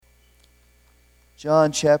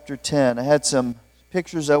John chapter 10. I had some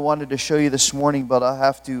pictures I wanted to show you this morning, but I'll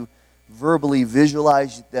have to verbally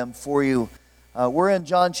visualize them for you. We're in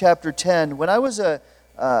John chapter 10. When I was a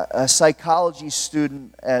psychology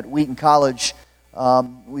student at Wheaton College,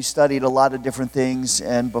 we studied a lot of different things,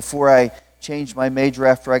 and before I changed my major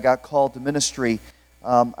after I got called to ministry,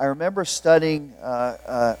 I remember studying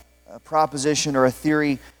a proposition or a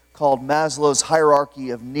theory called Maslow's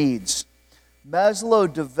hierarchy of needs.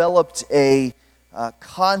 Maslow developed a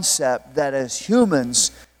concept that as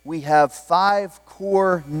humans, we have 5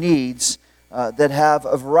 core needs that have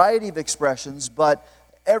a variety of expressions, but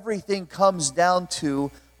everything comes down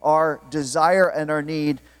to our desire and our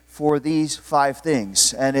need for these 5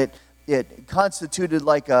 things. And it constituted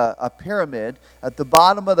like a pyramid. At the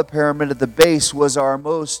bottom of the pyramid, at the base, was our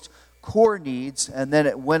most core needs, and then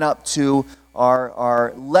it went up to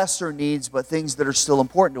our lesser needs, but things that are still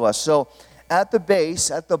important to us. So at the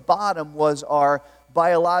base, at the bottom, was our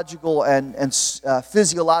biological and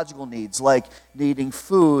physiological needs, like needing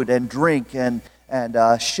food and drink and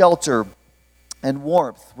shelter and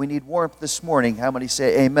warmth. We need warmth this morning. How many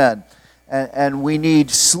say amen? And we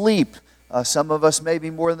need sleep. Some of us maybe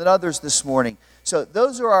more than others this morning. So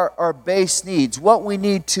those are our base needs, what we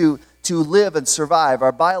need to live and survive,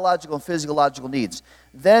 our biological and physiological needs.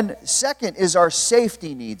 Then second is our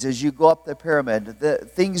safety needs as you go up the pyramid, the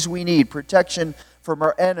things we need, protection from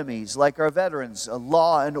our enemies, like our veterans,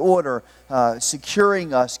 law and order,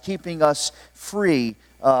 securing us, keeping us free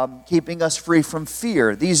from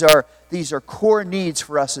fear. These are core needs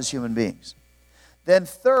for us as human beings. Then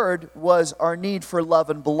third was our need for love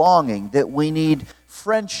and belonging, that we need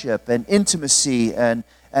friendship and intimacy and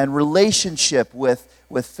relationship with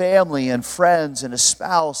family and friends and a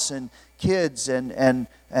spouse and kids and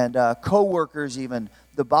co-workers, even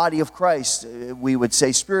the body of Christ, we would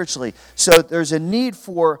say spiritually. So there's a need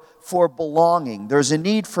for belonging. There's a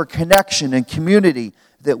need for connection and community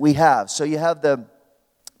that we have. So you have the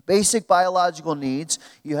basic biological needs.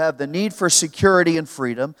 You have the need for security and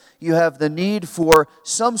freedom. You have the need for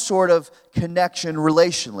some sort of connection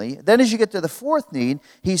relationally. Then as you get to the fourth need,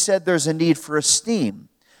 he said there's a need for esteem.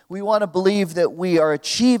 We want to believe that we are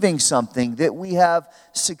achieving something, that we have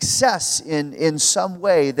success in some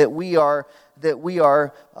way, that we are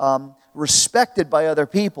respected by other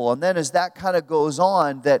people. And then as that kind of goes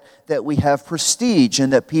on, that we have prestige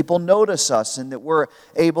and that people notice us and that we're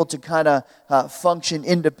able to kind of function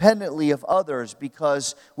independently of others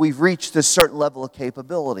because we've reached a certain level of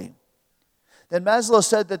capability. Then Maslow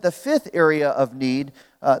said that the fifth area of need,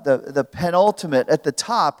 the penultimate at the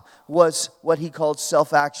top, was what he called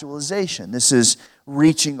self-actualization. This is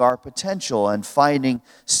reaching our potential and finding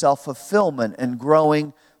self-fulfillment and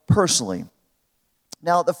growing personally.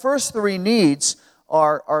 Now, the first 3 needs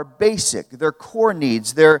are basic. They're core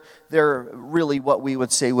needs. They're really what we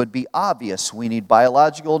would say would be obvious. We need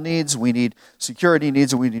biological needs, we need security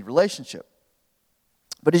needs, and we need relationship.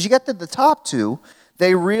 But as you get to the top 2,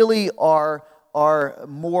 they really are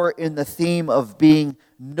more in the theme of being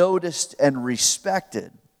noticed and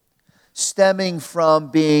respected, stemming from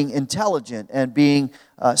being intelligent and being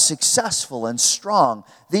successful and strong.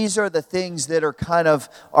 These are the things that are kind of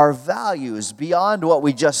our values beyond what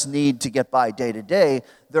we just need to get by day to day.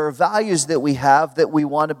 There are values that we have that we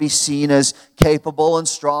want to be seen as capable and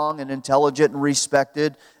strong and intelligent and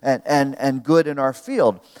respected and good in our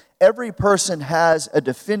field. Every person has a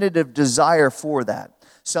definitive desire for that.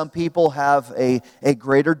 Some people have a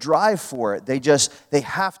greater drive for it. They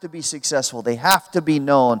have to be successful. They have to be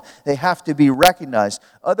known. They have to be recognized.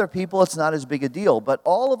 Other people, it's not as big a deal. But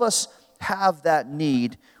all of us have that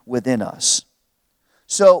need within us.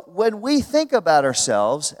 So when we think about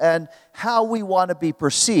ourselves and how we want to be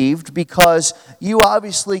perceived, because you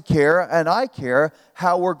obviously care and I care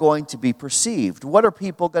how we're going to be perceived. What are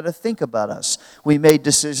people going to think about us? We made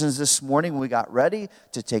decisions this morning. We got ready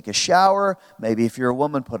to take a shower. Maybe if you're a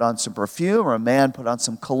woman, put on some perfume, or a man, put on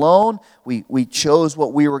some cologne. We chose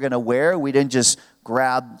what we were going to wear. We didn't just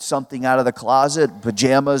grab something out of the closet,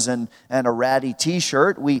 pajamas and a ratty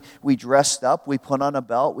t-shirt. We dressed up, we put on a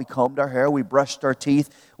belt, we combed our hair, we brushed our teeth.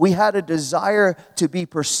 We had a desire to be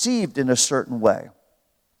perceived in a certain way.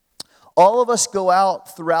 All of us go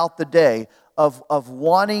out throughout the day of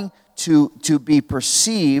wanting to be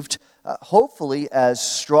perceived, hopefully as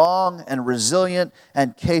strong and resilient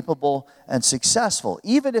and capable and successful.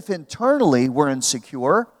 Even if internally we're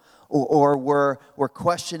insecure, or we're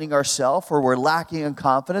questioning ourselves, or we're lacking in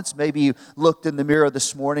confidence. Maybe you looked in the mirror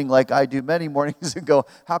this morning like I do many mornings and go,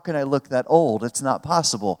 how can I look that old? It's not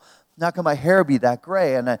possible. How can my hair be that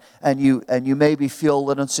gray? And you maybe feel a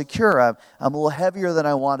little insecure. I'm a little heavier than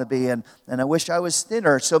I want to be, and I wish I was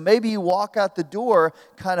thinner. So maybe you walk out the door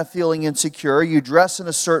kind of feeling insecure. You dress in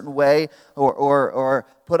a certain way or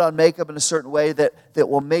put on makeup in a certain way that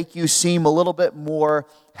will make you seem a little bit more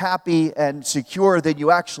happy and secure than you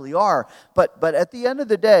actually are. But at the end of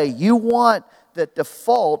the day, you want the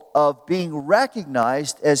default of being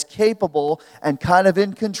recognized as capable and kind of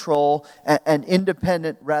in control and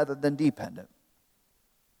independent rather than dependent.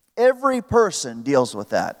 Every person deals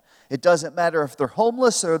with that. It doesn't matter if they're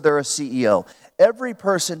homeless or they're a CEO. Every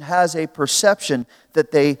person has a perception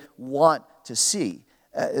that they want to see,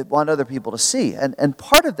 want other people to see. And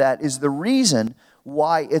part of that is the reason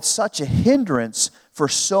why it's such a hindrance for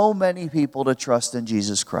so many people to trust in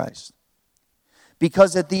Jesus Christ.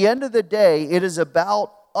 Because at the end of the day, it is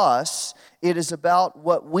about us. It is about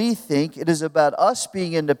what we think. It is about us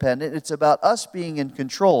being independent. It's about us being in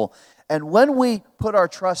control. And when we put our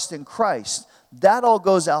trust in Christ, that all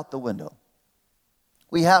goes out the window.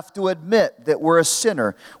 We have to admit that we're a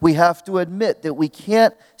sinner. We have to admit that we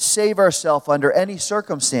can't save ourselves under any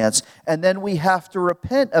circumstance. And then we have to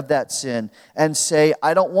repent of that sin and say,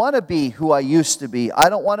 I don't want to be who I used to be. I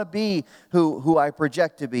don't want to be who I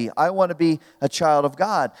project to be. I want to be a child of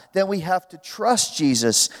God. Then we have to trust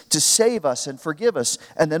Jesus to save us and forgive us.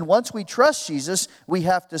 And then once we trust Jesus, we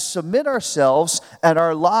have to submit ourselves and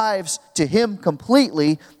our lives to Him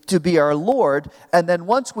completely to be our Lord. And then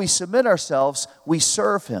once we submit ourselves, we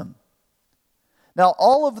serve Him. Now,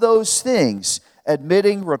 all of those things,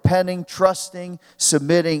 admitting, repenting, trusting,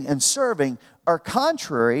 submitting, and serving, are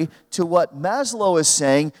contrary to what Maslow is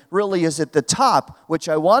saying really is at the top, which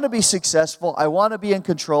I want to be successful, I want to be in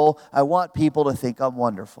control, I want people to think I'm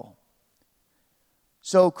wonderful.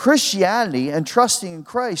 So Christianity and trusting in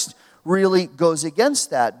Christ really goes against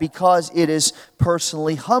that because it is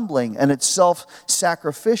personally humbling and it's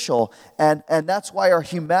self-sacrificial. And that's why our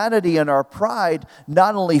humanity and our pride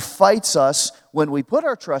not only fights us when we put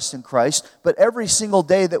our trust in Christ, but every single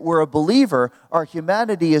day that we're a believer, our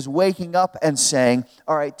humanity is waking up and saying,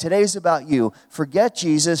 all right, today's about you. Forget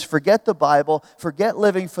Jesus, forget the Bible, forget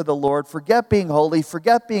living for the Lord, forget being holy,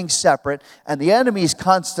 forget being separate. And the enemy is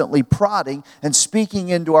constantly prodding and speaking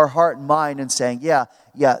into our heart and mind and saying, yeah,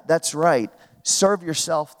 that's right. Serve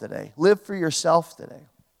yourself today. Live for yourself today.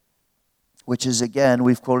 Which is, again,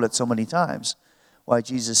 we've quoted it so many times, why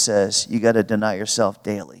Jesus says you got to deny yourself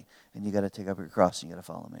daily and you got to take up your cross and you got to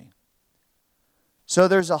follow me. So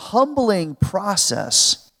there's a humbling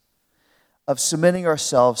process of submitting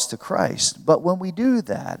ourselves to Christ. But when we do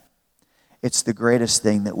that, it's the greatest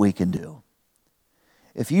thing that we can do.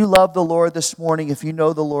 If you love the Lord this morning, if you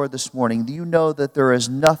know the Lord this morning, you know that there is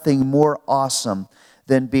nothing more awesome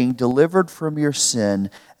than being delivered from your sin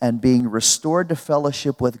and being restored to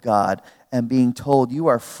fellowship with God and being told you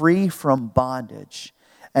are free from bondage.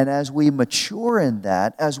 And as we mature in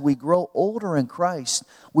that, as we grow older in Christ,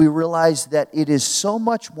 we realize that it is so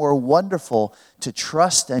much more wonderful to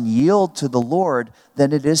trust and yield to the Lord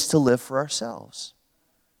than it is to live for ourselves.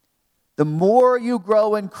 The more you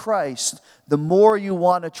grow in Christ, the more you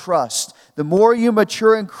want to trust. The more you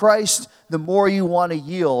mature in Christ, the more you want to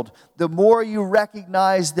yield. The more you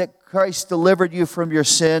recognize that Christ delivered you from your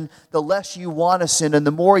sin, the less you want to sin, and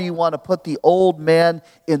the more you want to put the old man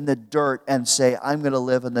in the dirt and say, I'm going to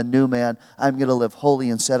live in the new man. I'm going to live holy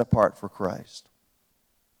and set apart for Christ.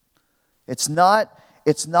 It's not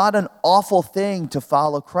an awful thing to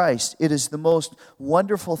follow Christ. It is the most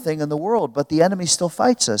wonderful thing in the world, but the enemy still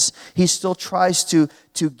fights us. He still tries to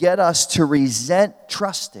get us to resent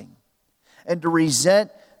trusting and to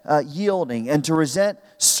resent yielding and to resent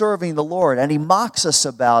serving the Lord. And he mocks us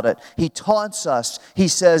about it. He taunts us. He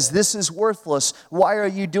says, this is worthless. Why are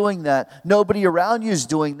you doing that? Nobody around you is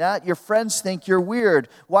doing that. Your friends think you're weird.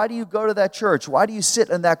 Why do you go to that church? Why do you sit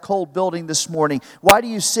in that cold building this morning? Why do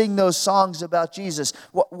you sing those songs about Jesus?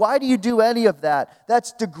 Why do you do any of that?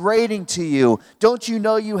 That's degrading to you. Don't you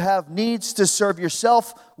know you have needs to serve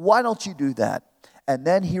yourself? Why don't you do that? And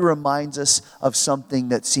then he reminds us of something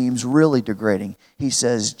that seems really degrading. He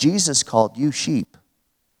says, Jesus called you sheep.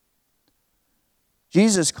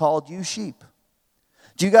 Jesus called you sheep.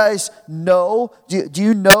 Do you guys know, do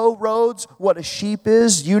you know, Rhodes, what a sheep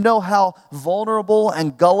is? Do you know how vulnerable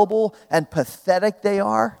and gullible and pathetic they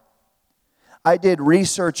are? I did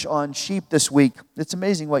research on sheep this week. It's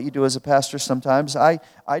amazing what you do as a pastor sometimes. I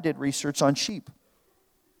did research on sheep.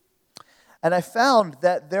 And I found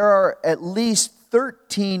that there are at least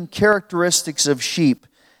 13 characteristics of sheep.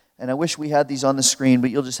 And I wish we had these on the screen,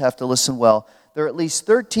 but you'll just have to listen well. There are at least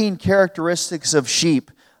 13 characteristics of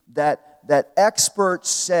sheep that that experts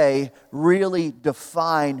say really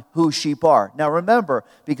define who sheep are. Now remember,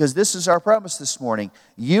 because this is our premise this morning,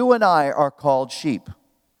 you and I are called sheep,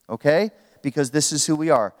 okay? Because this is who we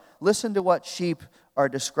are. Listen to what sheep are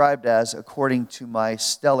described as according to my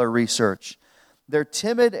stellar research. They're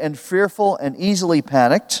timid and fearful and easily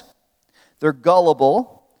panicked. They're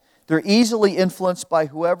gullible. They're easily influenced by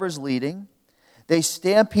whoever's leading. They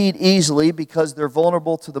stampede easily because they're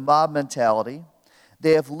vulnerable to the mob mentality.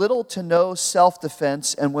 They have little to no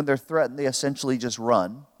self-defense, and when they're threatened, they essentially just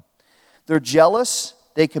run. They're jealous.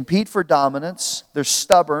 They compete for dominance. They're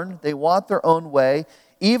stubborn. They want their own way,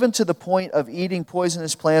 even to the point of eating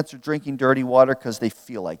poisonous plants or drinking dirty water because they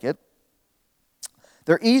feel like it.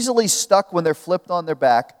 They're easily stuck when they're flipped on their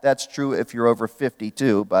back. That's true if you're over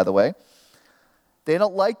 52, by the way. They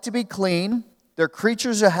don't like to be clean. They're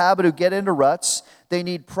creatures of habit who get into ruts. They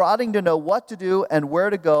need prodding to know what to do and where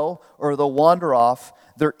to go, or they'll wander off.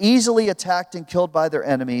 They're easily attacked and killed by their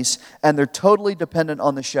enemies, and they're totally dependent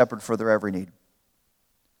on the shepherd for their every need.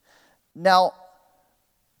 Now,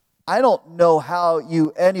 I don't know how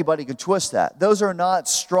anybody can twist that. Those are not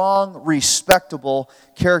strong, respectable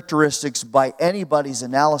characteristics by anybody's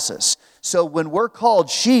analysis. So when we're called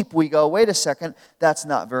sheep, we go, wait a second, that's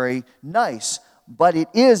not very nice. But it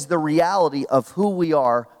is the reality of who we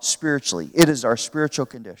are spiritually. It is our spiritual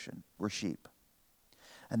condition. We're sheep.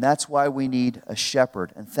 And that's why we need a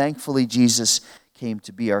shepherd. And thankfully, Jesus came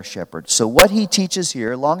to be our shepherd. So what he teaches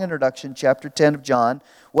here, long introduction, chapter 10 of John,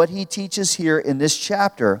 what he teaches here in this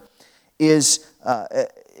chapter is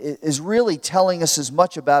really telling us as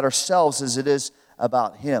much about ourselves as it is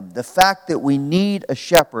about him. The fact that we need a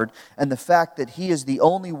shepherd, and the fact that he is the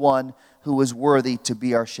only one who is worthy to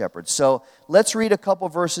be our shepherd. So let's read a couple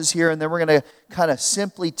verses here, and then we're going to kind of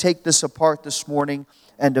simply take this apart this morning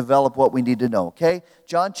and develop what we need to know, okay?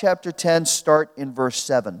 John chapter 10, start in verse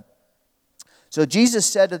 7. So Jesus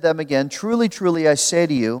said to them again, "Truly, truly, I say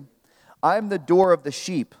to you, I am the door of the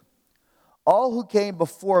sheep. All who came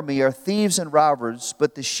before me are thieves and robbers,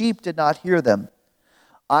 but the sheep did not hear them.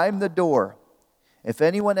 I am the door. If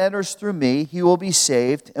anyone enters through me, he will be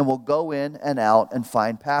saved and will go in and out and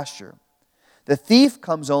find pasture. The thief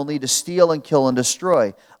comes only to steal and kill and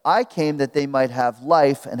destroy. I came that they might have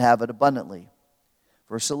life and have it abundantly."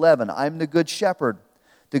 Verse 11, I am the good shepherd.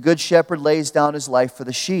 The good shepherd lays down his life for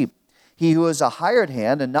the sheep. He who is a hired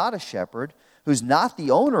hand and not a shepherd, who's not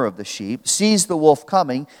the owner of the sheep, sees the wolf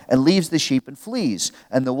coming and leaves the sheep and flees,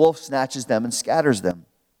 and the wolf snatches them and scatters them.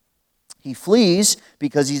 He flees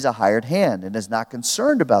because he's a hired hand and is not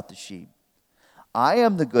concerned about the sheep. I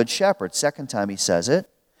am the good shepherd. Second time he says it.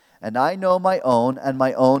 And I know my own, and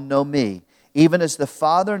my own know me. Even as the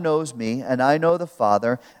Father knows me, and I know the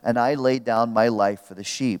Father, and I lay down my life for the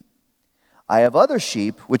sheep. I have other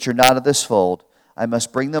sheep which are not of this fold. I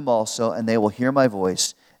must bring them also, and they will hear my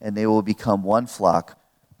voice, and they will become one flock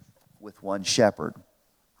with one shepherd.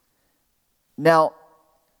 Now,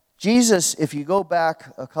 Jesus, if you go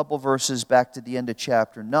back a couple verses back to the end of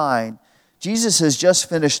chapter 9, Jesus has just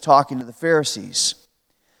finished talking to the Pharisees.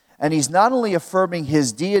 And he's not only affirming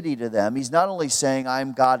his deity to them, he's not only saying, I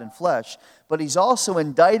am God in flesh, but he's also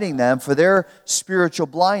indicting them for their spiritual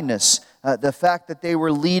blindness, the fact that they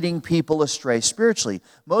were leading people astray spiritually.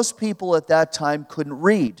 Most people at that time couldn't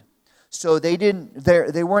read, so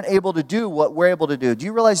they weren't able to do what we're able to do. Do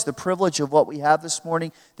you realize the privilege of what we have this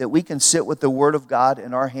morning, that we can sit with the Word of God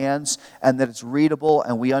in our hands, and that it's readable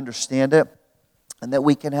and we understand it? And that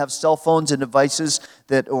we can have cell phones and devices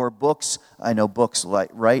or books, I know books,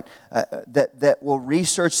 right? That will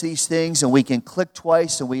research these things, and we can click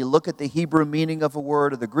twice, and we look at the Hebrew meaning of a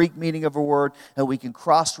word or the Greek meaning of a word, and we can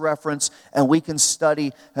cross-reference, and we can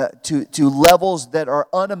study to levels that are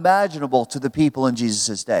unimaginable to the people in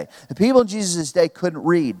Jesus' day. The people in Jesus' day couldn't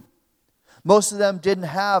read. Most of them didn't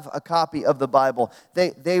have a copy of the Bible.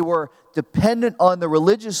 They were dependent on the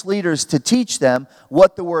religious leaders to teach them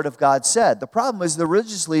what the Word of God said. The problem is the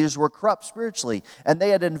religious leaders were corrupt spiritually, and they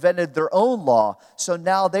had invented their own law. So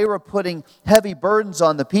now they were putting heavy burdens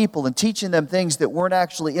on the people and teaching them things that weren't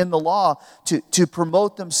actually in the law to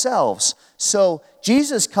promote themselves. So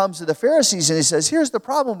Jesus comes to the Pharisees and he says, here's the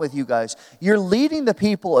problem with you guys. You're leading the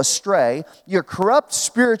people astray, you're corrupt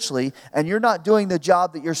spiritually, and you're not doing the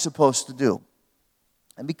job that you're supposed to do.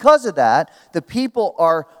 And because of that, the people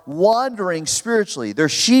are wandering spiritually. They're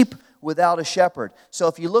sheep without a shepherd. So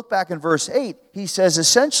if you look back in verse 8, he says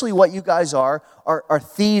essentially what you guys are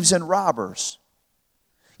thieves and robbers.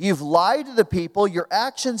 You've lied to the people. Your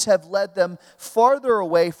actions have led them farther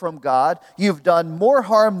away from God. You've done more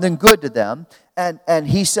harm than good to them. And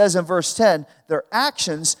he says in verse 10, their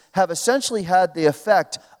actions have essentially had the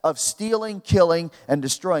effect of stealing, killing, and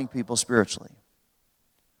destroying people spiritually.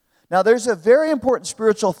 Now, there's a very important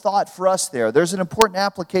spiritual thought for us there. There's an important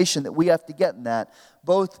application that we have to get in that,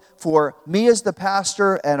 both for me as the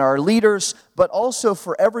pastor and our leaders, but also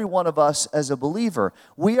for every one of us as a believer.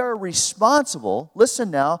 We are responsible,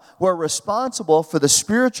 listen now, we're responsible for the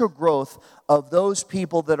spiritual growth of those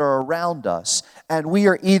people that are around us. And we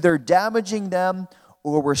are either damaging them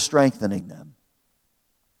or we're strengthening them.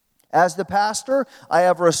 As the pastor, I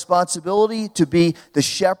have a responsibility to be the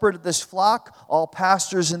shepherd of this flock. All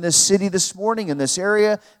pastors in this city this morning, in this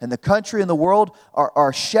area, in the country, in the world,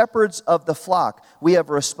 are shepherds of the flock. We have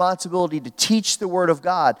a responsibility to teach the Word of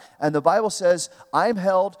God. And the Bible says, I'm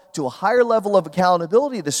held to a higher level of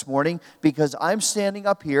accountability this morning because I'm standing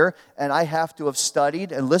up here and I have to have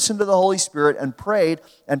studied and listened to the Holy Spirit and prayed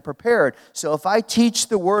and prepared. So if I teach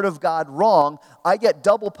the Word of God wrong, I get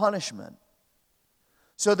double punishment.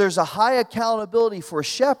 So there's a high accountability for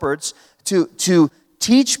shepherds to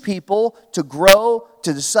teach people, to grow,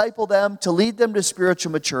 to disciple them, to lead them to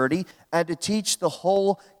spiritual maturity, and to teach the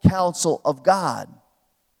whole counsel of God.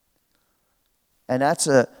 And it's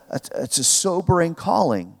a sobering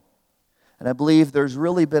calling. And I believe there's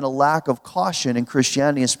really been a lack of caution in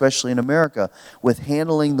Christianity, especially in America, with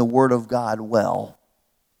handling the Word of God well.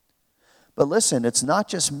 But listen, it's not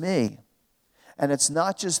just me. And it's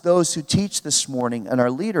not just those who teach this morning and our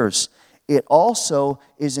leaders. It also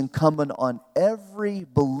is incumbent on every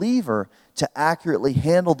believer to accurately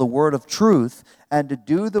handle the word of truth and to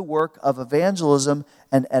do the work of evangelism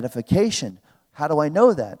and edification. How do I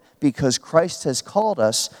know that? Because Christ has called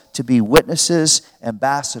us to be witnesses,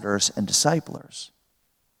 ambassadors, and disciplers.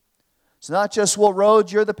 It's not just, well,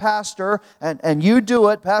 Rhodes, you're the pastor, and you do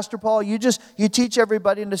it. Pastor Paul, you teach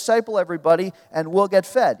everybody and disciple everybody, and we'll get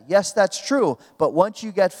fed. Yes, that's true. But once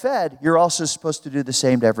you get fed, you're also supposed to do the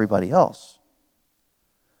same to everybody else.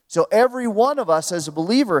 So every one of us as a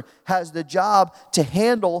believer has the job to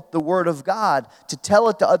handle the Word of God, to tell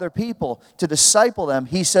it to other people, to disciple them.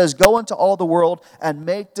 He says, go into all the world and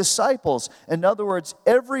make disciples. In other words,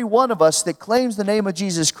 every one of us that claims the name of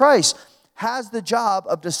Jesus Christ has the job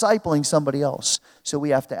of discipling somebody else. So we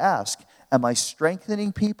have to ask, am I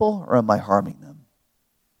strengthening people or am I harming them?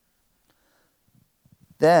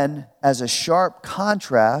 Then, as a sharp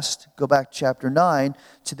contrast, go back to chapter 9,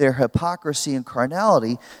 to their hypocrisy and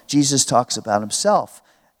carnality, Jesus talks about himself.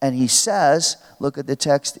 And he says, look at the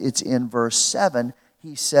text, it's in verse 7,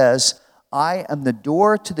 he says, I am the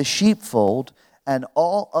door to the sheepfold, and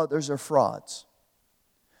all others are frauds.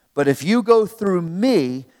 But if you go through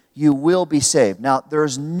me, you will be saved. Now,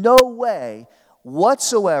 there's no way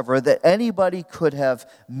whatsoever that anybody could have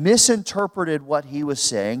misinterpreted what he was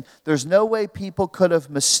saying. There's no way people could have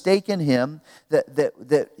mistaken him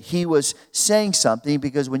that he was saying something,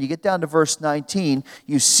 because when you get down to verse 19,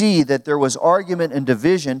 you see that there was argument and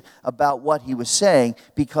division about what he was saying,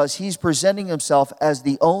 because he's presenting himself as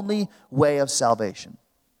the only way of salvation.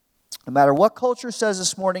 No matter what culture says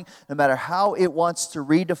this morning, no matter how it wants to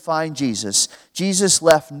redefine Jesus, Jesus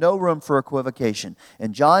left no room for equivocation.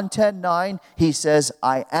 In John 10:9, he says,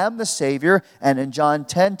 I am the Savior. And in John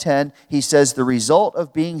 10:10, he says, the result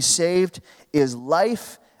of being saved is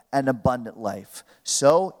life and abundant life.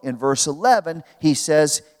 So in verse 11, he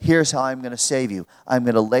says, here's how I'm going to save you. I'm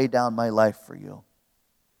going to lay down my life for you.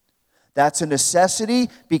 That's a necessity,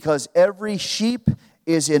 because every sheep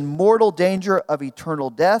is in mortal danger of eternal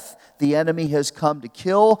death. The enemy has come to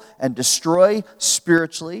kill and destroy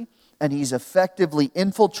spiritually, and he's effectively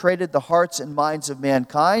infiltrated the hearts and minds of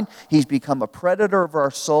mankind. He's become a predator of our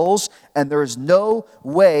souls, and there is no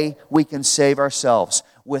way we can save ourselves.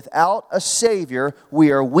 Without a Savior,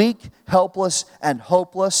 we are weak, helpless, and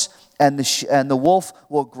hopeless, and the wolf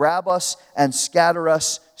will grab us and scatter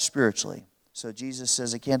us spiritually. So Jesus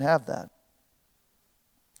says, I can't have that.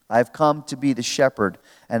 I've come to be the shepherd,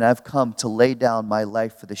 and I've come to lay down my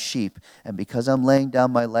life for the sheep. And because I'm laying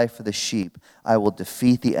down my life for the sheep, I will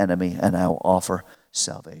defeat the enemy and I will offer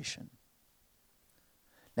salvation.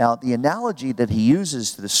 Now, the analogy that he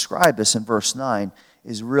uses to describe this in verse 9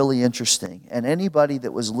 is really interesting. And anybody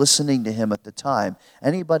that was listening to him at the time,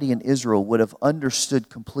 anybody in Israel would have understood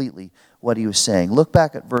completely what he was saying. Look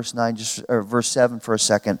back at verse 7 for a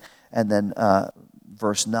second, and then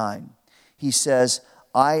verse 9. He says,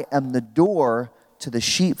 I am the door to the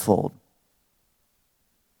sheepfold.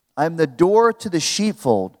 I am the door to the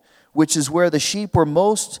sheepfold, which is where the sheep were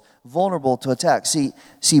most vulnerable to attack. See,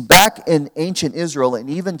 back in ancient Israel, and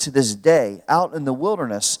even to this day, out in the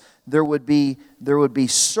wilderness, there would be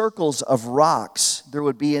circles of rocks. There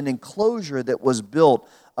would be an enclosure that was built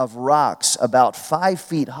of rocks about 5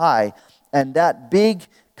 feet high, and that big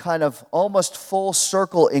kind of almost full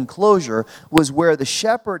circle enclosure was where the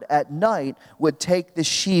shepherd at night would take the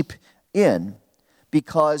sheep in,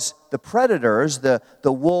 because the predators, the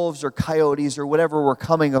wolves or coyotes or whatever were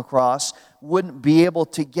coming across, wouldn't be able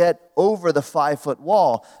to get over the 5-foot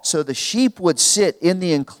wall. So the sheep would sit in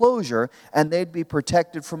the enclosure and they'd be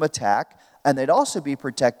protected from attack, and they'd also be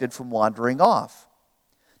protected from wandering off.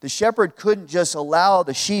 The shepherd couldn't just allow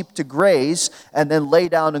the sheep to graze and then lay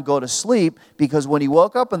down and go to sleep, because when he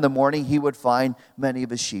woke up in the morning, he would find many of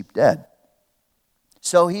his sheep dead.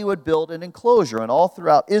 So he would build an enclosure, and all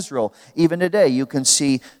throughout Israel, even today, you can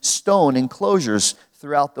see stone enclosures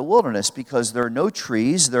throughout the wilderness, because there are no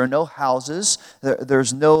trees, there are no houses,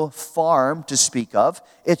 there's no farm to speak of.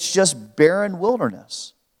 It's just barren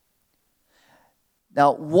wilderness.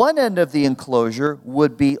 Now, one end of the enclosure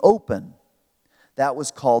would be open. That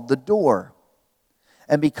was called the door.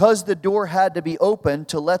 And because the door had to be open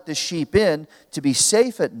to let the sheep in to be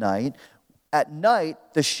safe at night,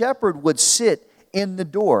 the shepherd would sit in the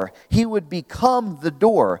door. He would become the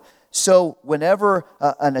door. So whenever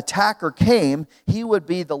an attacker came, he would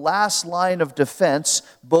be the last line of defense,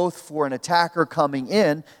 both for an attacker coming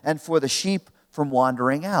in and for the sheep from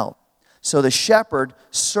wandering out. So the shepherd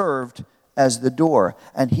served as the door,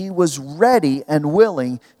 and he was ready and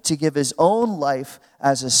willing to give his own life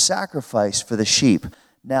as a sacrifice for the sheep.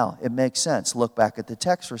 Now, it makes sense. Look back at the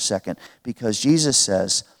text for a second, because Jesus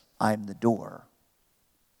says, I'm the door.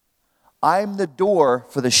 I'm the door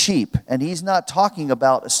for the sheep. And he's not talking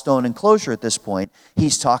about a stone enclosure at this point.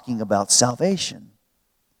 He's talking about salvation.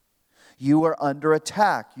 You are under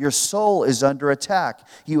attack. Your soul is under attack.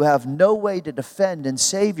 You have no way to defend and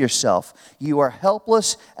save yourself. You are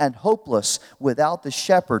helpless and hopeless without the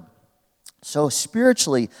shepherd. So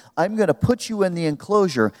spiritually, I'm going to put you in the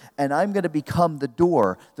enclosure, and I'm going to become the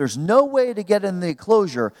door. There's no way to get in the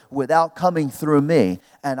enclosure without coming through me,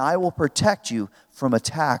 and I will protect you from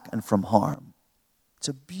attack and from harm. It's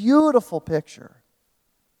a beautiful picture.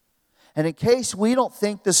 And in case we don't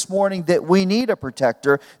think this morning that we need a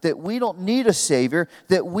protector, that we don't need a savior,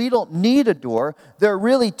 that we don't need a door, there are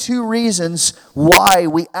really 2 reasons why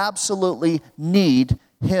we absolutely need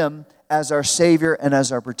him as our Savior and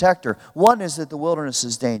as our protector. One is that the wilderness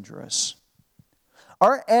is dangerous.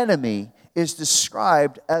 Our enemy is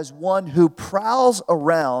described as one who prowls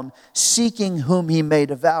around seeking whom he may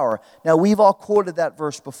devour. Now, we've all quoted that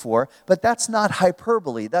verse before, but that's not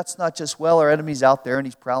hyperbole. That's not just, well, our enemy's out there and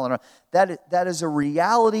he's prowling around. That is a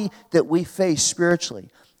reality that we face spiritually.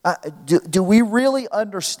 Do we really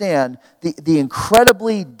understand the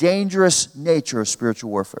incredibly dangerous nature of spiritual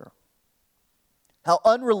warfare? How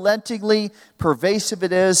unrelentingly pervasive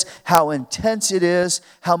it is, how intense it is,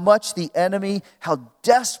 how much the enemy, how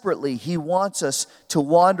desperately he wants us to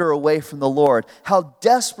wander away from the Lord, how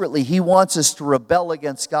desperately he wants us to rebel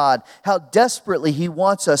against God, how desperately he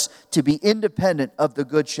wants us to be independent of the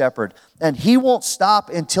Good Shepherd. And he won't stop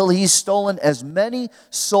until he's stolen as many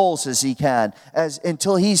souls as he can,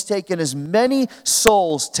 until he's taken as many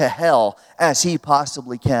souls to hell as he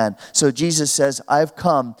possibly can. So Jesus says, I've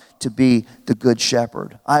come to be the Good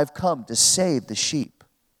Shepherd. I've come to save the sheep.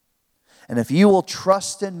 And if you will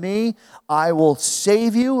trust in me, I will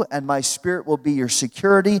save you, and my Spirit will be your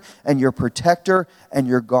security and your protector and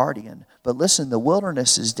your guardian. But listen, the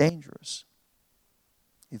wilderness is dangerous.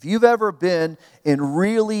 If you've ever been in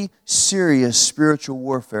really serious spiritual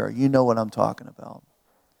warfare, you know what I'm talking about.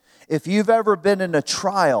 If you've ever been in a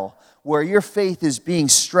trial where your faith is being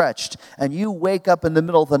stretched and you wake up in the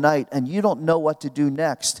middle of the night and you don't know what to do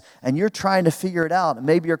next and you're trying to figure it out, and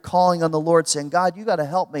maybe you're calling on the Lord saying, God, you got to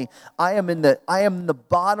help me. I am in the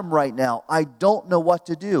bottom right now. I don't know what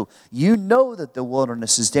to do. You know that the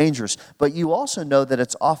wilderness is dangerous, but you also know that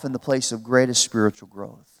it's often the place of greatest spiritual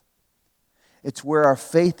growth. It's where our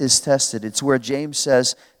faith is tested. It's where James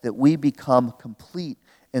says that we become complete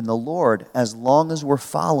in the Lord as long as we're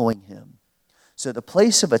following him. So the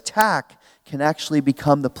place of attack can actually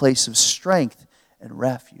become the place of strength and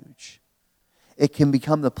refuge. It can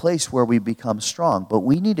become the place where we become strong. But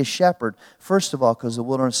we need a shepherd, first of all, because the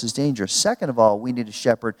wilderness is dangerous. Second of all, we need a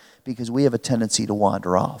shepherd because we have a tendency to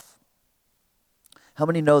wander off. How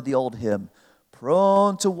many know the old hymn?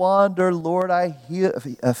 Prone to wander, Lord, I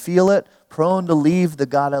feel it. Prone to leave the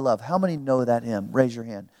God I love. How many know that hymn? Raise your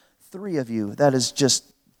hand. 3 of you. That is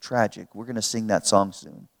just tragic. We're going to sing that song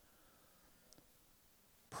soon.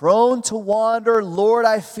 Prone to wander, Lord,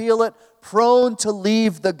 I feel it. Prone to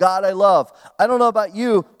leave the God I love. I don't know about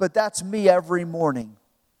you, but that's me every morning.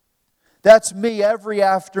 That's me every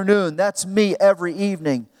afternoon. That's me every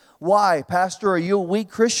evening. Why? Pastor, are you a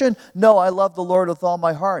weak Christian? No, I love the Lord with all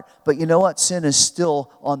my heart. But you know what? Sin is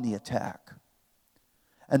still on the attack.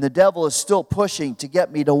 And the devil is still pushing to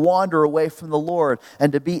get me to wander away from the Lord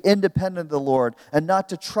and to be independent of the Lord and not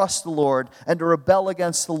to trust the Lord and to rebel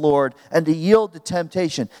against the Lord and to yield to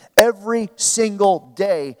temptation. Every single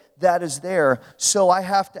day that is there. So I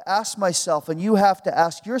have to ask myself, and you have to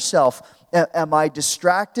ask yourself, am I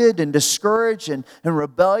distracted and discouraged and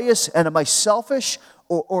rebellious? And am I selfish?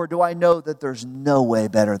 Or do I know that there's no way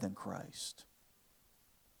better than Christ?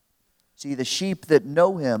 See, the sheep that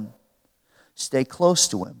know him stay close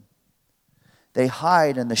to him. They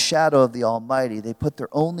hide in the shadow of the Almighty. They put their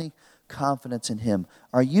only confidence in him.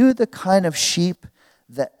 Are you the kind of sheep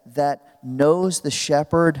that knows the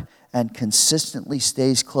shepherd and consistently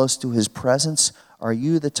stays close to his presence? Are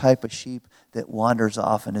you the type of sheep that wanders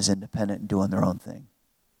off and is independent and doing their own thing?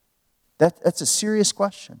 That's a serious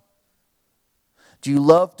question. Do you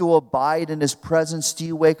love to abide in his presence? Do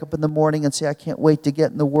you wake up in the morning and say, I can't wait to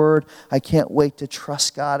get in the Word. I can't wait to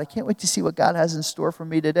trust God. I can't wait to see what God has in store for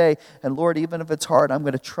me today. And Lord, even if it's hard, I'm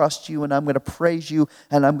going to trust you and I'm going to praise you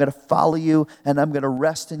and I'm going to follow you and I'm going to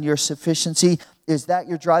rest in your sufficiency. Is that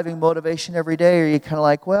your driving motivation every day? Or are you kind of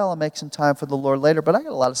like, well, I'll make some time for the Lord later, but I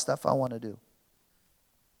got a lot of stuff I want to do.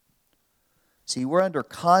 See, we're under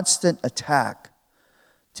constant attack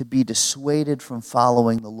to be dissuaded from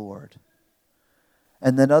following the Lord.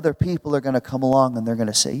 And then other people are going to come along and they're going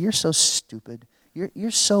to say, you're so stupid. You're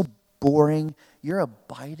so boring. You're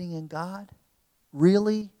abiding in God?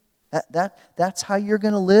 Really? That's how you're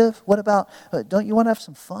going to live? What about, don't you want to have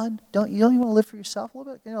some fun? Don't you want to live for yourself a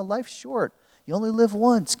little bit? Life's short. You only live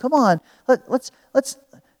once. Come on. Let's.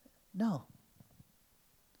 No.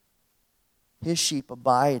 His sheep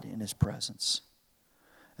abide in his presence.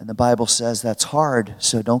 And the Bible says that's hard,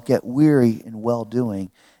 so don't get weary in well-doing.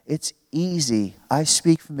 It's easy. I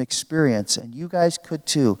speak from experience, and you guys could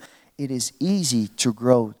too. It is easy to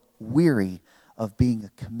grow weary of being a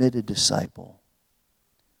committed disciple.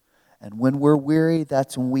 And when we're weary,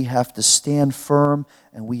 that's when we have to stand firm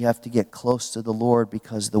and we have to get close to the Lord,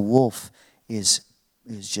 because the wolf is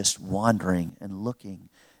just wandering and looking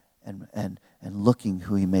and looking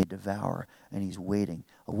who he may devour, and he's waiting.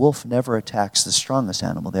 A wolf never attacks the strongest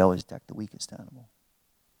animal. They always attack the weakest animal.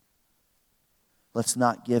 Let's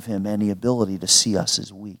not give him any ability to see us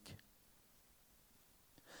as weak.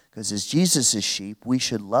 Because as Jesus' sheep, we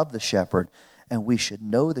should love the shepherd, and we should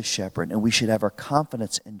know the shepherd, and we should have our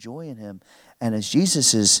confidence and joy in him. And as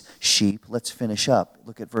Jesus' sheep, let's finish up.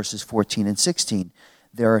 Look at verses 14 and 16.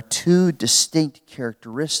 There are two distinct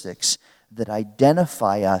characteristics that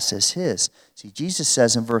identify us as his. See, Jesus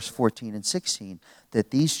says in verse 14 and 16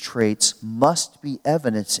 that these traits must be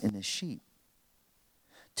evidence in his sheep.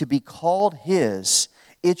 To be called his,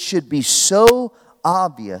 it should be so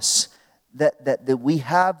obvious that we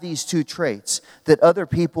have these two traits that other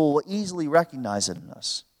people will easily recognize it in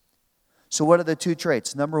us. So what are the two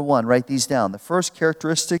traits? Number one, write these down. The first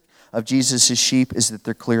characteristic of Jesus' sheep is that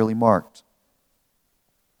they're clearly marked.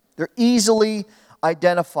 They're easily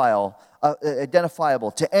identifiable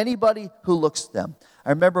to anybody who looks at them. I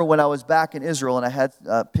remember when I was back in Israel, and I had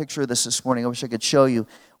a picture of this morning. I wish I could show you.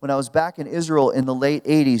 When I was back in Israel in the late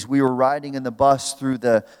 80s, we were riding in the bus through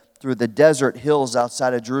the desert hills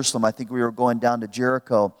outside of Jerusalem. I think we were going down to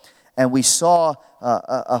Jericho. And we saw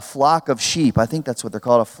a flock of sheep. I think that's what they're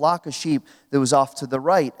called, a flock of sheep that was off to the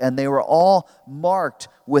right. And they were all marked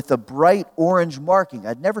with a bright orange marking.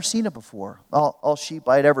 I'd never seen it before. All sheep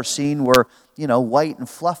I'd ever seen were, white and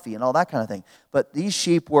fluffy and all that kind of thing. But these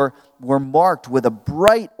sheep were marked with a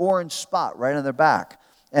bright orange spot right on their back.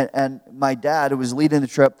 And my dad, who was leading the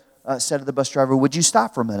trip, said to the bus driver, would you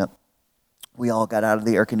stop for a minute? We all got out of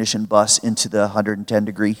the air-conditioned bus into the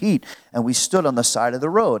 110-degree heat, and we stood on the side of the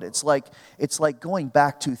road. It's like going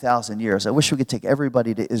back 2,000 years. I wish we could take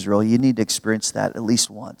everybody to Israel. You need to experience that at least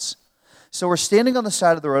once. So we're standing on the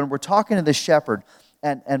side of the road, and we're talking to the shepherd,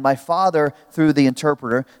 and my father, through the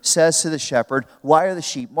interpreter, says to the shepherd, why are the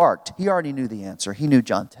sheep marked? He already knew the answer. He knew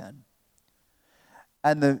John 10.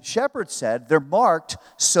 And the shepherd said, they're marked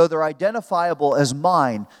so they're identifiable as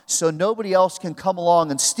mine, so nobody else can come along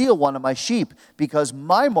and steal one of my sheep, because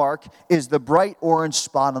my mark is the bright orange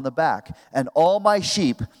spot on the back, and all my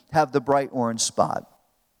sheep have the bright orange spot.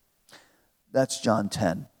 That's John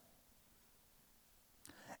 10.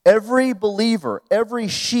 Every believer, every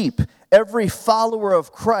sheep, every follower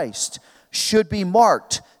of Christ should be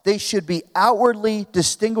marked. They should be outwardly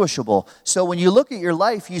distinguishable. So when you look at your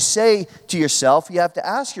life, you say to yourself, you have to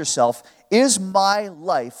ask yourself, is my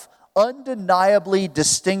life undeniably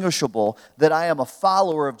distinguishable that I am a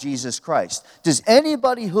follower of Jesus Christ? Does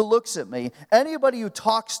anybody who looks at me, anybody who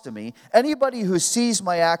talks to me, anybody who sees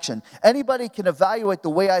my action, anybody can evaluate the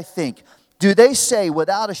way I think, do they say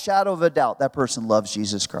without a shadow of a doubt that person loves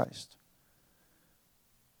Jesus Christ?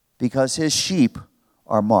 Because his sheep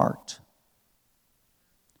are marked.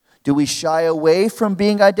 Do we shy away from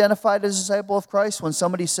being identified as a disciple of Christ? When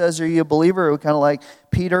somebody says, are you a believer? We're kind of like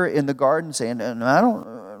Peter in the garden saying, no, I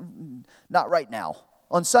don't, not right now.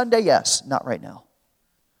 On Sunday, yes, not right now.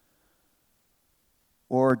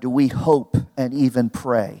 Or do we hope and even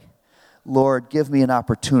pray, Lord, give me an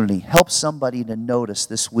opportunity. Help somebody to notice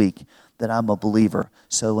this week that I'm a believer.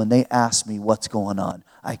 So when they ask me what's going on,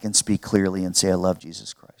 I can speak clearly and say I love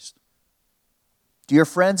Jesus Christ. Do your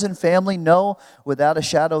friends and family know without a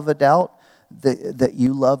shadow of a doubt that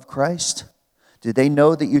you love Christ? Do they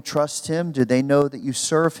know that you trust him? Do they know that you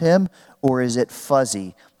serve him? Or is it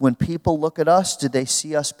fuzzy? When people look at us, do they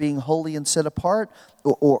see us being holy and set apart?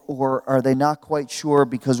 Or are they not quite sure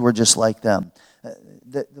because we're just like them?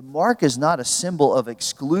 The mark is not a symbol of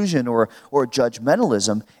exclusion or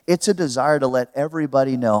judgmentalism. It's a desire to let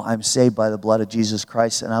everybody know I'm saved by the blood of Jesus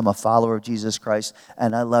Christ and I'm a follower of Jesus Christ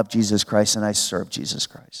and I love Jesus Christ and I serve Jesus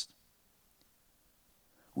Christ.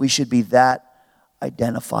 We should be that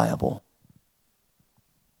identifiable.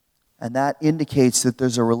 And that indicates that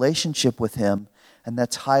there's a relationship with him, and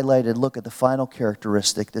that's highlighted. Look at the final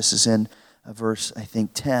characteristic. This is in verse, I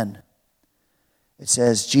think, 10. It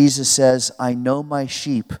says, Jesus says, I know my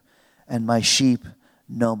sheep, and my sheep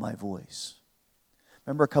know my voice.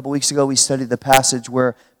 Remember a couple weeks ago we studied the passage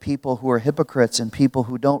where people who are hypocrites and people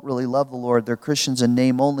who don't really love the Lord, they're Christians in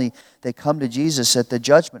name only, they come to Jesus at the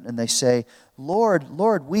judgment and they say, Lord,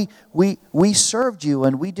 we served you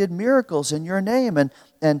and we did miracles in your name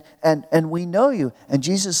and we know you. And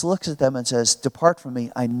Jesus looks at them and says, depart from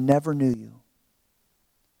me, I never knew you.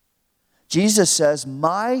 Jesus says,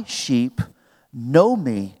 my sheep know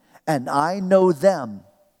me and I know them.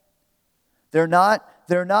 They're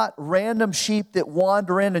not random sheep that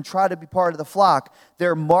wander in and try to be part of the flock.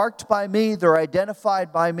 They're marked by me, they're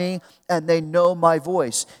identified by me, and they know my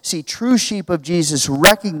voice. See, true sheep of Jesus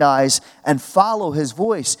recognize and follow his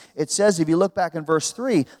voice. It says, if you look back in verse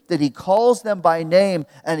 3, that he calls them by name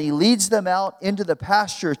and he leads them out into the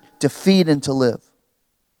pasture to feed and to live.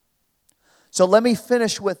 So let me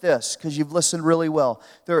finish with this, because you've listened really well.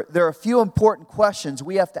 There are a few important questions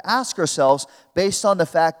we have to ask ourselves based on the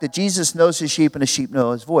fact that Jesus knows his sheep and his sheep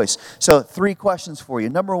know his voice. So 3 questions for you.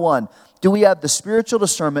 Number 1, do we have the spiritual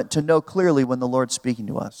discernment to know clearly when the Lord's speaking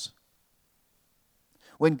to us?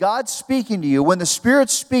 When God's speaking to you, when the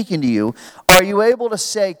Spirit's speaking to you, are you able to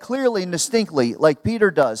say clearly and distinctly, like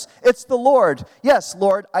Peter does, it's the Lord. Yes,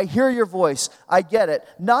 Lord, I hear your voice. I get it.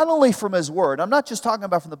 Not only from his word. I'm not just talking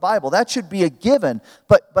about from the Bible. That should be a given.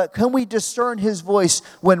 But can we discern his voice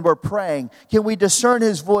when we're praying? Can we discern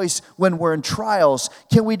his voice when we're in trials?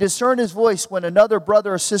 Can we discern his voice when another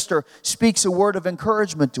brother or sister speaks a word of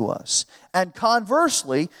encouragement to us? And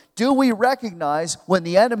conversely, do we recognize when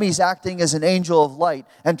the enemy's acting as an angel of light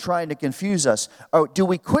and trying to confuse us? Or do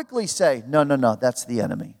we quickly say, no, that's the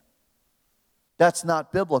enemy. That's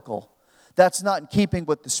not biblical. That's not in keeping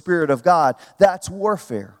with the Spirit of God. That's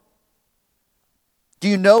warfare. Do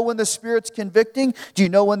you know when the Spirit's convicting? Do you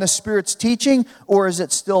know when the Spirit's teaching? Or is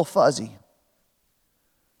it still fuzzy?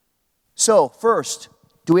 So, first,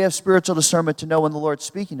 do we have spiritual discernment to know when the Lord's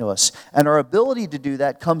speaking to us? And our ability to do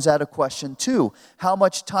that comes out of question 2. How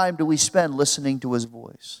much time do we spend listening to his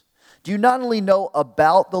voice? Do you not only know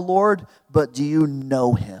about the Lord, but do you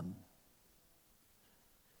know him?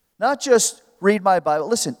 Not just read my Bible.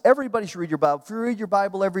 Listen, everybody should read your Bible. If you read your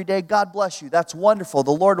Bible every day, God bless you. That's wonderful.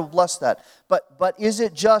 The Lord will bless that. But is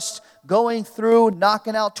it just going through,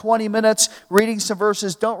 knocking out 20 minutes, reading some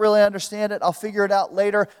verses, don't really understand it, I'll figure it out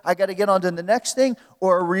later, I got to get on to the next thing?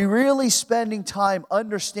 Or are we really spending time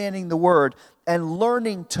understanding the Word and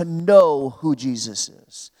learning to know who Jesus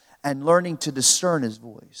is and learning to discern his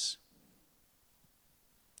voice?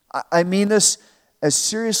 I mean this as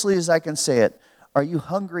seriously as I can say it. Are you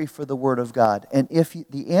hungry for the Word of God? And if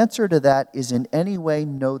the answer to that is in any way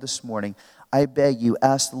no this morning, I beg you,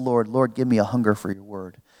 ask the Lord, Lord, give me a hunger for your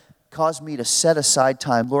Word. Cause me to set aside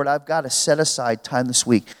time. Lord, I've got to set aside time this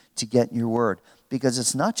week to get in your Word. Because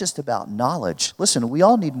it's not just about knowledge. Listen, we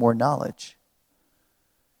all need more knowledge.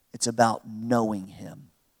 It's about knowing him.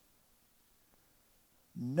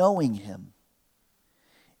 Knowing him.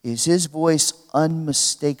 Is his voice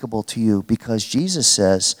unmistakable to you? Because Jesus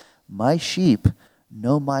says, my sheep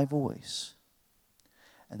know my voice.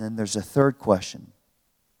 And then there's a third question.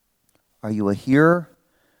 Are you a hearer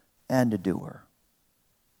and a doer?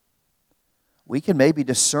 we can maybe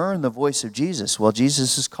discern the voice of Jesus. Well,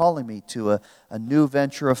 Jesus is calling me to a new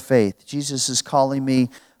venture of faith. Jesus is calling me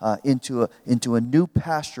into a new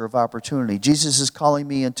pasture of opportunity. Jesus is calling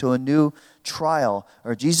me into a new trial,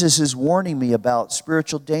 or Jesus is warning me about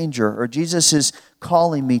spiritual danger, or Jesus is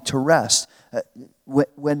calling me to rest.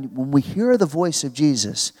 When we hear the voice of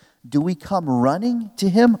Jesus, do we come running to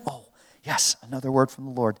him? Oh, yes, another word from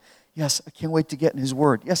the Lord. Yes, I can't wait to get in his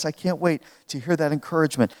word. Yes, I can't wait to hear that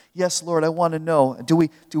encouragement. Yes, Lord, I want to know. Do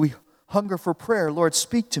we hunger for prayer? Lord,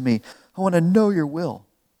 speak to me. I want to know your will.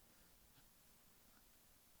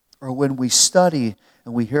 Or when we study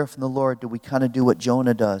and we hear from the Lord, do we kind of do what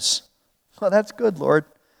Jonah does? Well, that's good, Lord.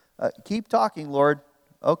 Keep talking, Lord.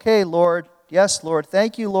 Okay, Lord. Yes, Lord.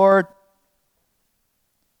 Thank you, Lord.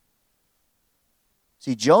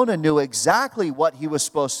 See, Jonah knew exactly what he was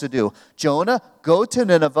supposed to do. Jonah, go to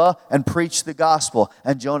Nineveh and preach the gospel.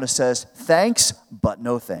 And Jonah says, thanks, but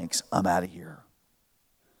no thanks. I'm out of here.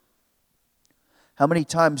 How many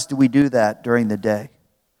times do we do that during the day?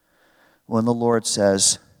 When the Lord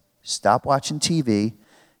says, stop watching TV,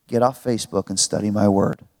 get off Facebook and study my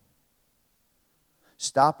word.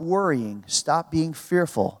 Stop worrying, stop being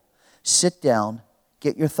fearful. Sit down,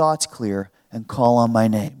 get your thoughts clear, and call on my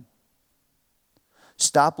name.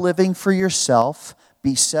 Stop living for yourself,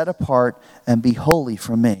 be set apart, and be holy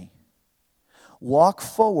for me. Walk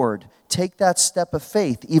forward, take that step of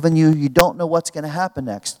faith, even you don't know what's going to happen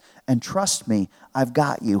next. And trust me, I've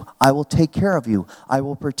got you. I will take care of you. I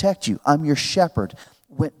will protect you. I'm your shepherd.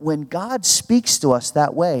 When God speaks to us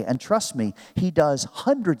that way, and trust me, he does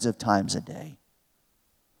hundreds of times a day,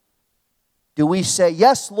 do we say,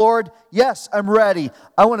 yes, Lord, yes, I'm ready.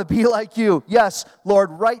 I want to be like you. Yes,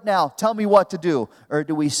 Lord, right now, tell me what to do. Or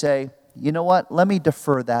do we say, you know what, let me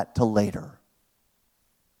defer that to later.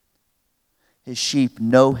 His sheep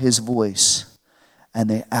know his voice, and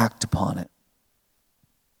they act upon it.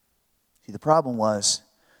 See, the problem was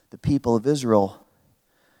the people of Israel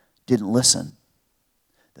didn't listen.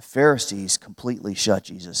 The Pharisees completely shut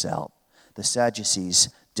Jesus out. The Sadducees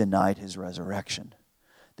denied his resurrection.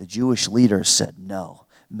 The Jewish leaders said no.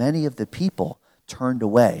 Many of the people turned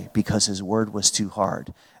away because his word was too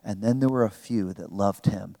hard. And then there were a few that loved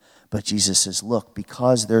him. But Jesus says, look,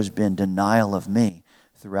 because there's been denial of me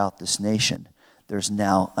throughout this nation, there's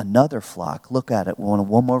now another flock. Look at it.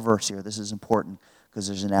 One more verse here. This is important because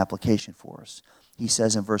there's an application for us. He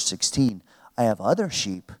says in verse 16, I have other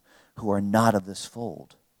sheep who are not of this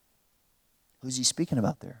fold. Who's he speaking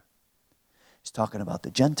about there? He's talking about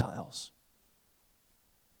the Gentiles.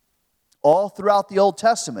 All throughout the Old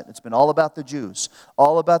Testament, it's been all about the Jews.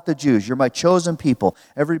 All about the Jews. You're my chosen people.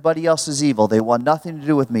 Everybody else is evil. They want nothing to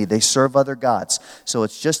do with me. They serve other gods. So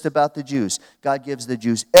it's just about the Jews. God gives the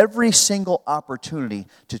Jews every single opportunity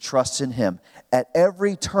to trust in him. At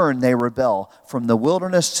every turn, they rebel, from the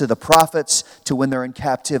wilderness to the prophets to when they're in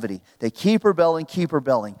captivity. They keep rebelling, keep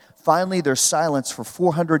rebelling. Finally, there's silence for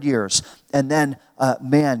 400 years. And then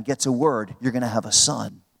man gets a word, you're going to have a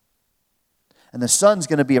son. And the son's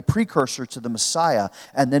going to be a precursor to the Messiah.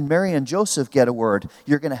 And then Mary and Joseph get a word.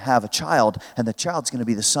 You're going to have a child, and the child's going to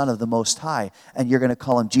be the Son of the Most High. And you're going to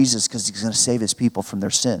call him Jesus because he's going to save his people from their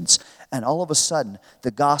sins. And all of a sudden,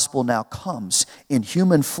 the gospel now comes in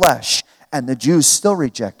human flesh, and the Jews still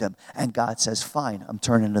reject him. And God says, fine, I'm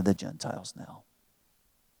turning to the Gentiles now.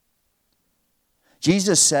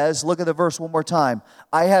 Jesus says, look at the verse one more time,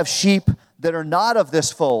 I have sheep that are not of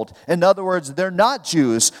this fold. In other words, they're not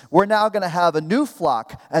Jews. We're now going to have a new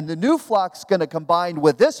flock, and the new flock's going to combine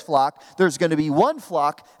with this flock. There's going to be one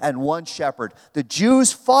flock and one shepherd. The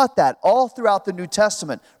Jews fought that all throughout the New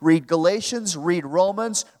Testament. Read Galatians, read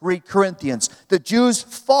Romans, read Corinthians. The Jews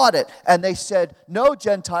fought it, and they said, no,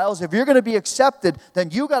 Gentiles, if you're going to be accepted, then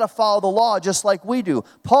you got to follow the law just like we do.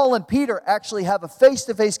 Paul and Peter actually have a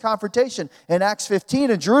face-to-face confrontation in Acts 15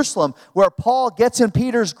 in Jerusalem, where Paul gets in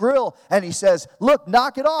Peter's grill, and he says, look,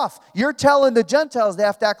 knock it off. You're telling the Gentiles they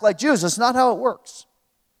have to act like Jews. That's not how it works.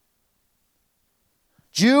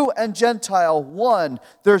 Jew and Gentile, one.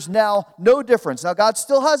 There's now no difference. Now, God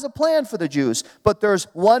still has a plan for the Jews, but there's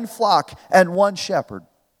one flock and one shepherd.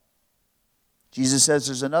 Jesus says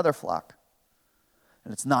there's another flock,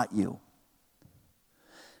 and it's not you.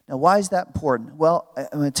 Now, why is that important? Well,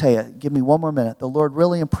 I'm going to tell you, give me one more minute. The Lord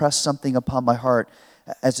really impressed something upon my heart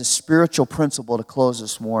as a spiritual principle to close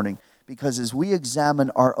this morning. Because as we examine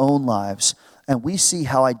our own lives and we see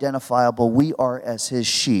how identifiable we are as his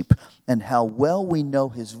sheep and how well we know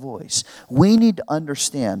his voice, we need to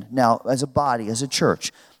understand, now as a body, as a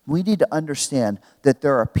church, we need to understand that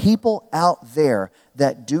there are people out there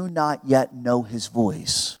that do not yet know his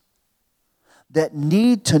voice, that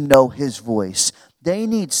need to know his voice. They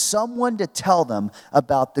need someone to tell them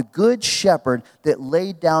about the good shepherd that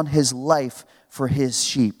laid down his life for his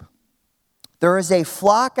sheep. There is a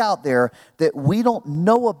flock out there that we don't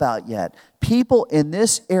know about yet. People in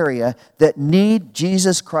this area that need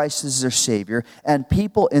Jesus Christ as their Savior, and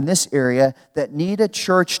people in this area that need a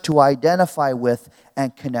church to identify with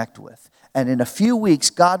and connect with. And in a few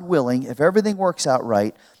weeks, God willing, if everything works out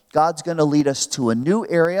right, God's going to lead us to a new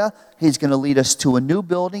area. He's going to lead us to a new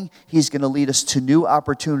building. He's going to lead us to new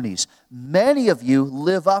opportunities. Many of you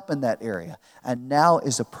live up in that area. And now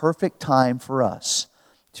is a perfect time for us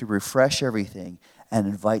to refresh everything and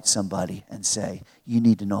invite somebody and say, you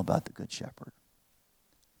need to know about the Good Shepherd.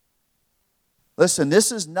 Listen,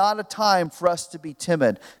 this is not a time for us to be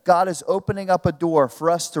timid. God is opening up a door for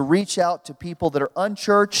us to reach out to people that are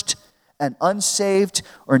unchurched and unsaved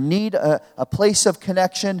or need a place of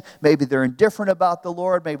connection. Maybe they're indifferent about the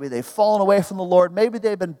Lord. Maybe they've fallen away from the Lord. Maybe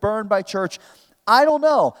they've been burned by church. I don't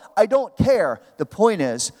know. I don't care. The point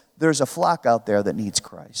is, there's a flock out there that needs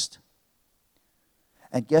Christ.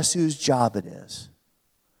 And guess whose job it is?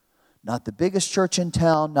 Not the biggest church in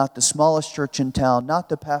town, not the smallest church in town, not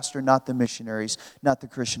the pastor, not the missionaries, not the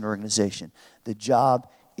Christian organization. The job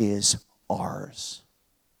is ours.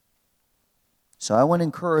 So I want to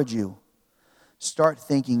encourage you, start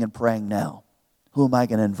thinking and praying now. Who am I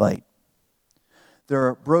going to invite? There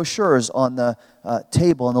are brochures on the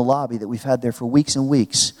table in the lobby that we've had there for weeks and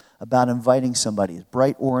weeks about inviting somebody. A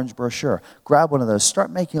bright orange brochure. Grab one of those.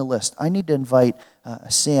 Start making a list. I need to invite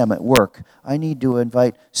Sam at work. I need to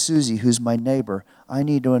invite Susie, who's my neighbor. I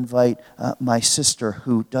need to invite my sister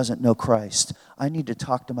who doesn't know Christ. I need to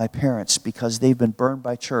talk to my parents because they've been burned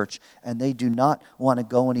by church and they do not want to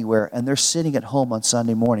go anywhere and they're sitting at home on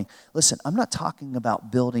Sunday morning. Listen, I'm not talking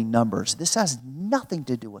about building numbers. This has nothing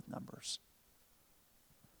to do with numbers.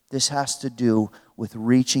 This has to do with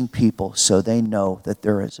reaching people so they know that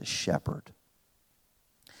there is a shepherd.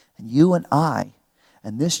 And you and I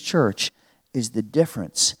and this church is the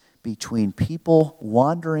difference between people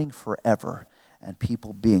wandering forever and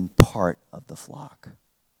people being part of the flock.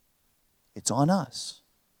 It's on us.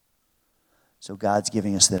 So God's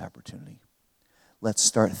giving us that opportunity. Let's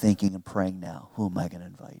start thinking and praying now. Who am I going to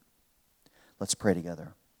invite? Let's pray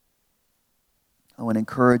together. I want to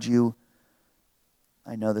encourage you.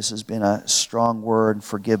 I know this has been a strong word.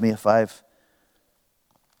 Forgive me if I've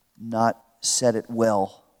not said it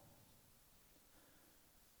well.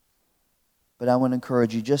 But I want to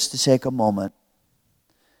encourage you just to take a moment.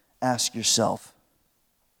 Ask yourself,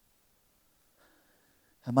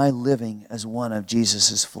 am I living as one of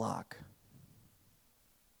Jesus' flock?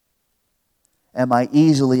 Am I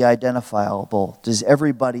easily identifiable? Does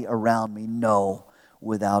everybody around me know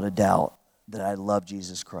without a doubt that I love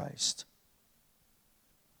Jesus Christ?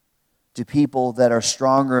 Do people that are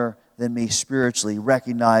stronger than me spiritually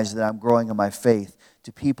recognize that I'm growing in my faith?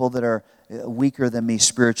 Do people that are weaker than me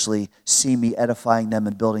spiritually see me edifying them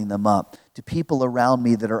and building them up? Do people around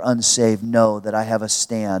me that are unsaved know that I have a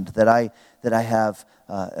stand, that I have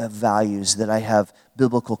values, that I have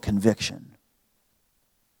biblical conviction?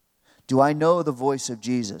 Do I know the voice of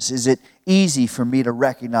Jesus? Is it easy for me to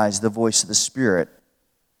recognize the voice of the Spirit?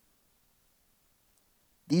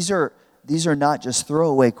 These are not just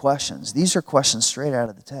throwaway questions. These are questions straight out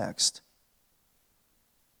of the text.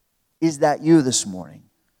 Is that you this morning?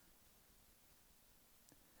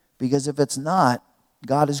 Because if it's not,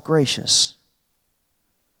 God is gracious.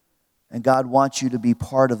 And God wants you to be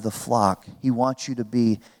part of the flock. He wants you to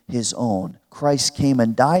be His own. Christ came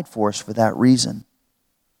and died for us for that reason.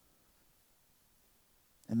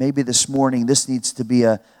 And maybe this morning, this needs to be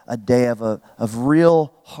a day of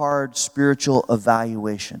real hard spiritual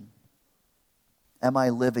evaluation. Am I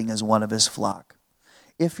living as one of His flock?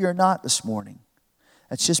 If you're not this morning,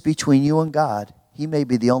 that's just between you and God. He may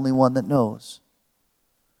be the only one that knows.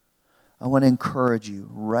 I want to encourage you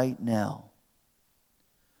right now.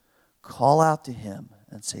 Call out to Him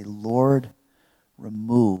and say, Lord,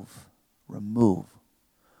 remove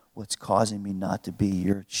what's causing me not to be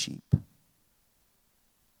your sheep.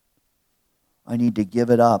 I need to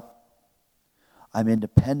give it up. I'm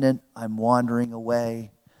independent. I'm wandering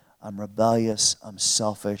away. I'm rebellious. I'm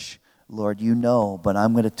selfish. Lord, you know, but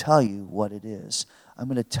I'm going to tell you what it is. I'm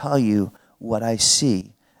going to tell you what I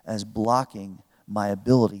see as blocking my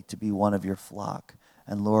ability to be one of your flock.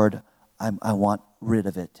 And Lord, I want rid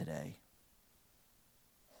of it today.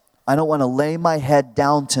 I don't want to lay my head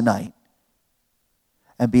down tonight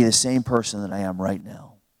and be the same person that I am right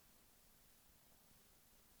now.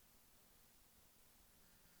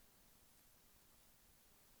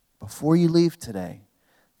 Before you leave today,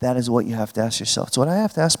 that is what you have to ask yourself. It's what I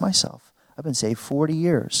have to ask myself. I've been saved 40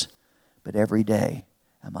 years. but every day,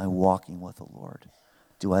 am I walking with the Lord?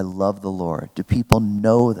 Do I love the Lord? Do people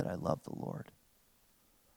know that I love the Lord?